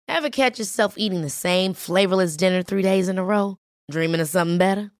Ever catch yourself eating the same flavorless dinner 3 days in a row? Dreaming of something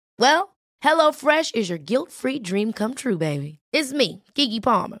better? Well, HelloFresh is your guilt-free dream come true, baby. It's me, Keke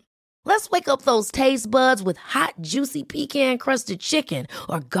Palmer. Let's wake up those taste buds with hot, juicy pecan-crusted chicken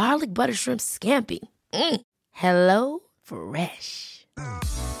or garlic butter shrimp scampi. Hello Fresh.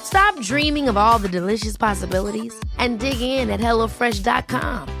 Stop dreaming of all the delicious possibilities and dig in at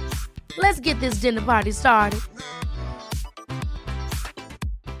HelloFresh.com. Let's get this dinner party started.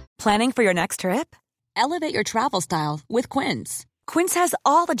 Planning for your next trip? Elevate your travel style with Quince. Quince has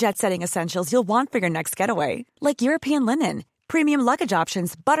all the jet-setting essentials you'll want for your next getaway, like European linen, premium luggage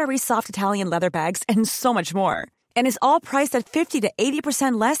options, buttery soft Italian leather bags, and so much more. And is all priced at 50 to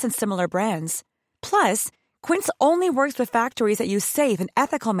 80% less than similar brands. Plus, Quince only works with factories that use safe and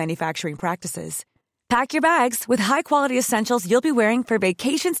ethical manufacturing practices. Pack your bags with high-quality essentials you'll be wearing for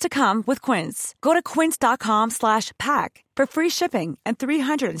vacations to come with Quince. Go to quince.com/pack for free shipping and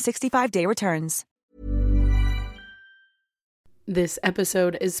 365-day returns. This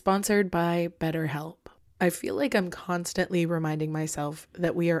episode is sponsored by BetterHelp. I feel like I'm constantly reminding myself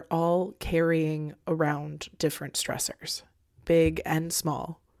that we are all carrying around different stressors, big and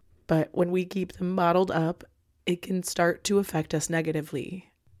small. But when we keep them bottled up, it can start to affect us negatively.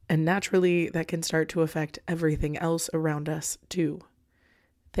 And naturally, that can start to affect everything else around us too.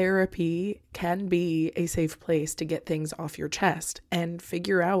 Therapy can be a safe place to get things off your chest and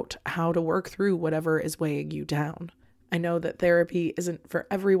figure out how to work through whatever is weighing you down. I know that therapy isn't for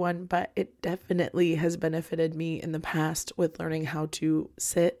everyone, but it definitely has benefited me in the past with learning how to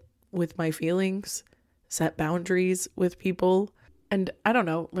sit with my feelings, set boundaries with people, and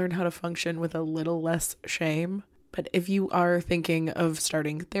learn how to function with a little less shame. But if you are thinking of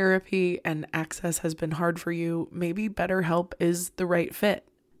starting therapy and access has been hard for you, maybe BetterHelp is the right fit.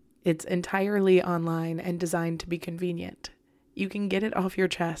 It's entirely online and designed to be convenient. You can get it off your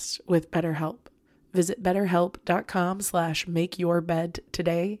chest with BetterHelp. Visit BetterHelp.com/makeyourbed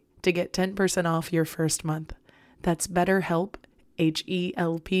today to get 10% off your first month. That's BetterHelp,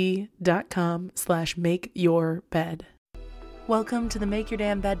 HELP.com/makeyourbed. Welcome to the Make Your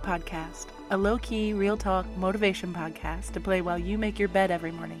Damn Bed podcast, a low-key, real-talk motivation podcast to play while you make your bed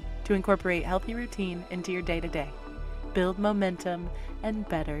every morning to incorporate healthy routine into your day-to-day, build momentum, and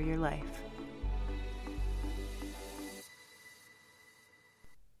better your life.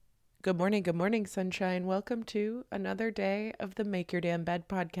 Good morning, sunshine. Welcome to another day of the Make Your Damn Bed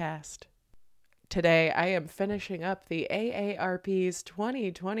podcast. Today, I am finishing up the AARP's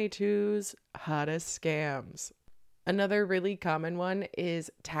 2022's hottest scams. Another really common one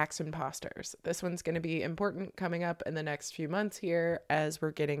is tax imposters. This one's going to be important coming up in the next few months here as we're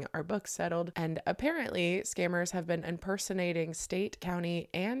getting our books settled. And apparently, scammers have been impersonating state, county,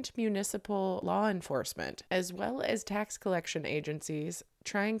 and municipal law enforcement, as well as tax collection agencies,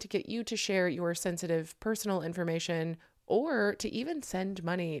 trying to get you to share your sensitive personal information or to even send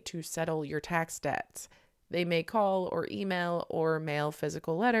money to settle your tax debts. They may call or email or mail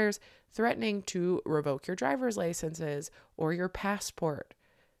physical letters threatening to revoke your driver's licenses or your passport.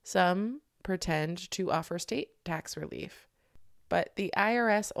 Some pretend to offer state tax relief. But the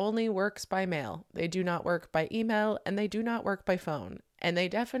IRS only works by mail. They do not work by email, and they do not work by phone. And they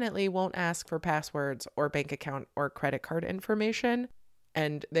definitely won't ask for passwords or bank account or credit card information.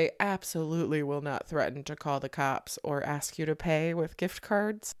 And they absolutely will not threaten to call the cops or ask you to pay with gift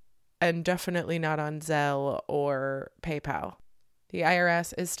cards. And definitely not on Zelle or PayPal. The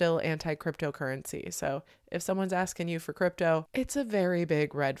IRS is still anti-cryptocurrency, so if someone's asking you for crypto, it's a very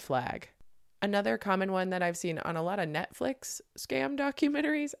big red flag. Another common one that I've seen on a lot of Netflix scam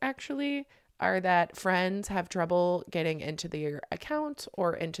documentaries, actually, are that friends have trouble getting into their account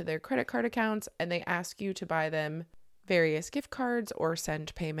or into their credit card accounts, and they ask you to buy them various gift cards or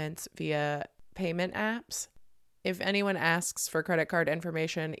send payments via payment apps. If anyone asks for credit card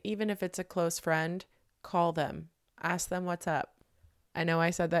information, even if it's a close friend, call them. Ask them what's up. I know I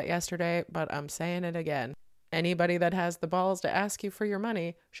said that yesterday, but I'm saying it again. Anybody that has the balls to ask you for your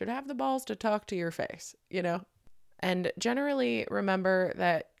money should have the balls to talk to your face, And generally remember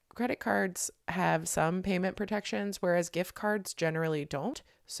that credit cards have some payment protections, whereas gift cards generally don't.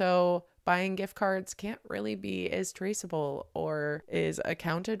 So buying gift cards can't really be as traceable or is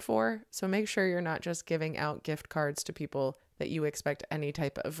accounted for. So make sure you're not just giving out gift cards to people that you expect any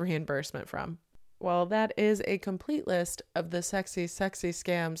type of reimbursement from. Well, that is a complete list of the sexy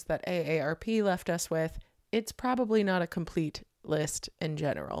scams that AARP left us with. It's probably not a complete list in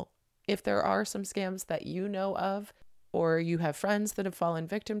general. If there are some scams that you know of, or you have friends that have fallen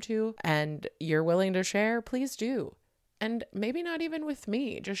victim to, and you're willing to share, please do. And maybe not even with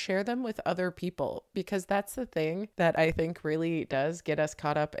me, just share them with other people, because that's the thing that I think really does get us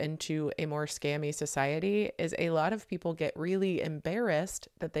caught up into a more scammy society is a lot of people get really embarrassed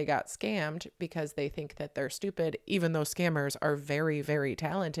that they got scammed because they think that they're stupid, even though scammers are very, very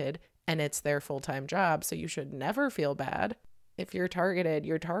talented and it's their full-time job. So you should never feel bad. If you're targeted,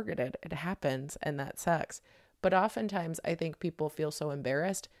 you're targeted. It happens, and that sucks. But oftentimes I think people feel so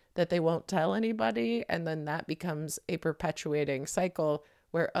embarrassed that they won't tell anybody, and then that becomes a perpetuating cycle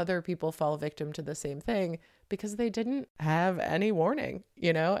where other people fall victim to the same thing because they didn't have any warning,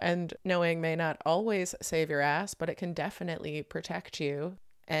 and knowing may not always save your ass, but it can definitely protect you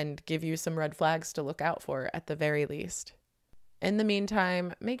and give you some red flags to look out for at the very least. In the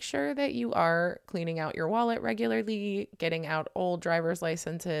meantime, make sure that you are cleaning out your wallet regularly, getting out old driver's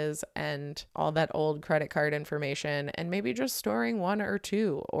licenses and all that old credit card information, and maybe just storing one or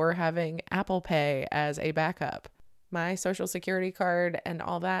two or having Apple Pay as a backup. My social security card and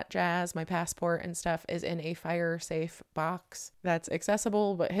all that jazz, my passport and stuff is in a fire safe box that's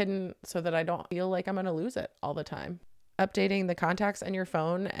accessible but hidden so that I don't feel like I'm going to lose it all the time. Updating the contacts on your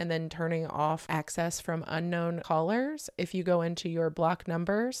phone and then turning off access from unknown callers. If you go into your block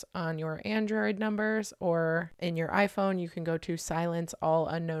numbers on your Android numbers or in your iPhone, you can go to silence all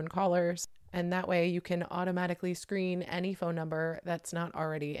unknown callers. And that way you can automatically screen any phone number that's not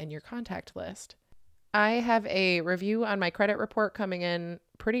already in your contact list. I have a review on my credit report coming in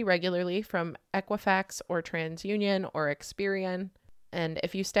pretty regularly from Equifax or TransUnion or Experian. And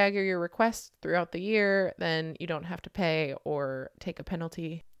if you stagger your requests throughout the year, then you don't have to pay or take a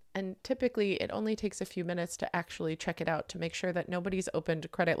penalty. And typically it only takes a few minutes to actually check it out to make sure that nobody's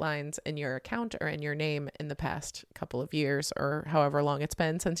opened credit lines in your account or in your name in the past couple of years or however long it's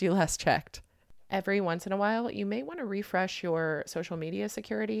been since you last checked. Every once in a while, you may want to refresh your social media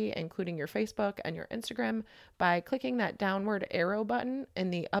security, including your Facebook and your Instagram, by clicking that downward arrow button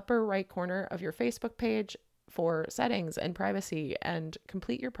in the upper right corner of your Facebook page for settings and privacy, and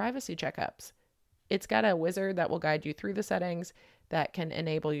complete your privacy checkups. It's got a wizard that will guide you through the settings that can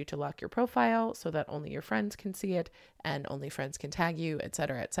enable you to lock your profile so that only your friends can see it and only friends can tag you,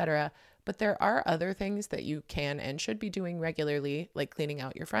 etc., etc. But there are other things that you can and should be doing regularly, like cleaning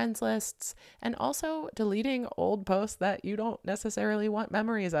out your friends lists and also deleting old posts that you don't necessarily want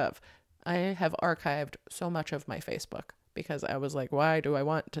memories of. I have archived so much of my Facebook because I was like, why do I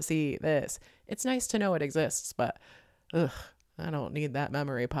want to see this? It's nice to know it exists, but I don't need that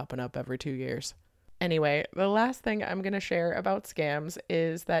memory popping up every 2 years. Anyway, the last thing I'm going to share about scams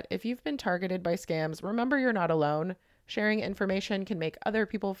is that if you've been targeted by scams, remember you're not alone. Sharing information can make other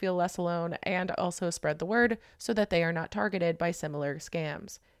people feel less alone and also spread the word so that they are not targeted by similar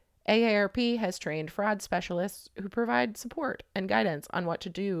scams. AARP has trained fraud specialists who provide support and guidance on what to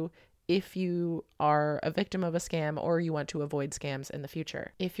do if you are a victim of a scam or you want to avoid scams in the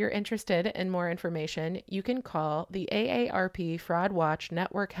future. If you're interested in more information, you can call the AARP Fraud Watch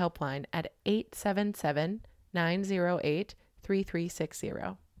Network helpline at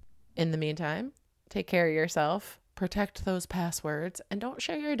 877-908-3360. In the meantime, take care of yourself, protect those passwords, and don't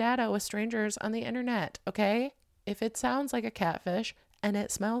share your data with strangers on the internet, okay? If it sounds like a catfish and it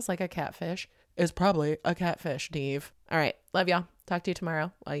smells like a catfish, it's probably a catfish, Neve. All right, love y'all. Talk to you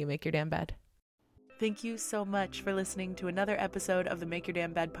tomorrow while you make your damn bed. Thank you so much for listening to another episode of the Make Your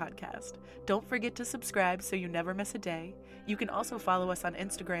Damn Bed podcast. Don't forget to subscribe so you never miss a day. You can also follow us on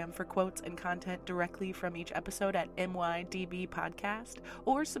Instagram for quotes and content directly from each episode at MYDB Podcast,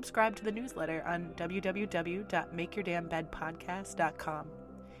 or subscribe to the newsletter on www.makeyourdamnbedpodcast.com.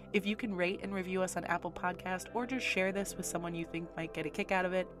 If you can rate and review us on Apple Podcast or just share this with someone you think might get a kick out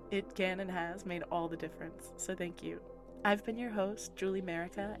of it, it can and has made all the difference. So thank you. I've been your host, Julie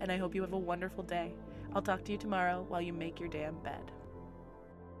Merica, and I hope you have a wonderful day. I'll talk to you tomorrow while you make your damn bed.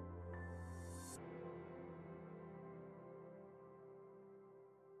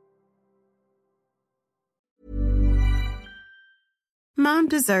 Mom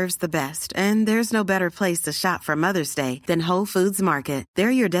deserves the best, and there's no better place to shop for Mother's Day than Whole Foods Market. They're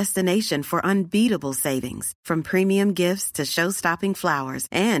your destination for unbeatable savings, from premium gifts to show-stopping flowers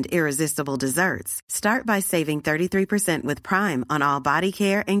and irresistible desserts. Start by saving 33% with Prime on all body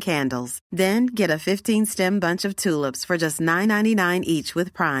care and candles. Then get a 15-stem bunch of tulips for just $9.99 each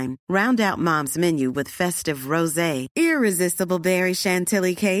with Prime. Round out Mom's menu with festive rosé, irresistible berry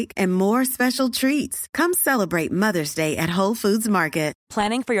chantilly cake, and more special treats. Come celebrate Mother's Day at Whole Foods Market.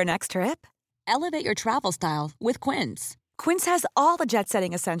 Planning for your next trip? Elevate your travel style with Quince. Quince has all the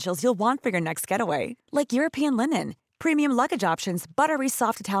jet-setting essentials you'll want for your next getaway, like European linen, premium luggage options, buttery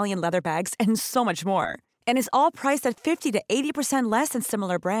soft Italian leather bags, and so much more. And is all priced at 50 to 80% less than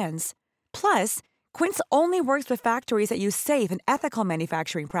similar brands. Plus, Quince only works with factories that use safe and ethical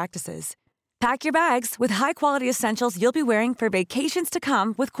manufacturing practices. Pack your bags with high-quality essentials you'll be wearing for vacations to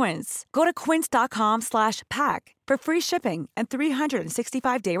come with Quince. Go to quince.com/pack for free shipping and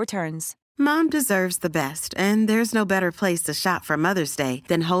 365-day returns. Mom deserves the best, and there's no better place to shop for Mother's Day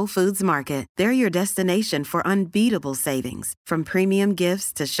than Whole Foods Market. They're your destination for unbeatable savings, from premium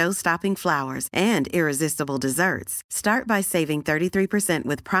gifts to show-stopping flowers and irresistible desserts. Start by saving 33%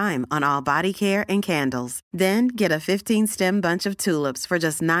 with Prime on all body care and candles. Then get a 15-stem bunch of tulips for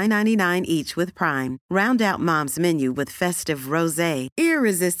just $9.99 each with Prime. Round out Mom's menu with festive rosé,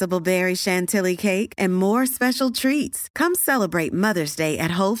 irresistible berry chantilly cake, and more special treats. Come celebrate Mother's Day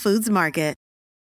at Whole Foods Market.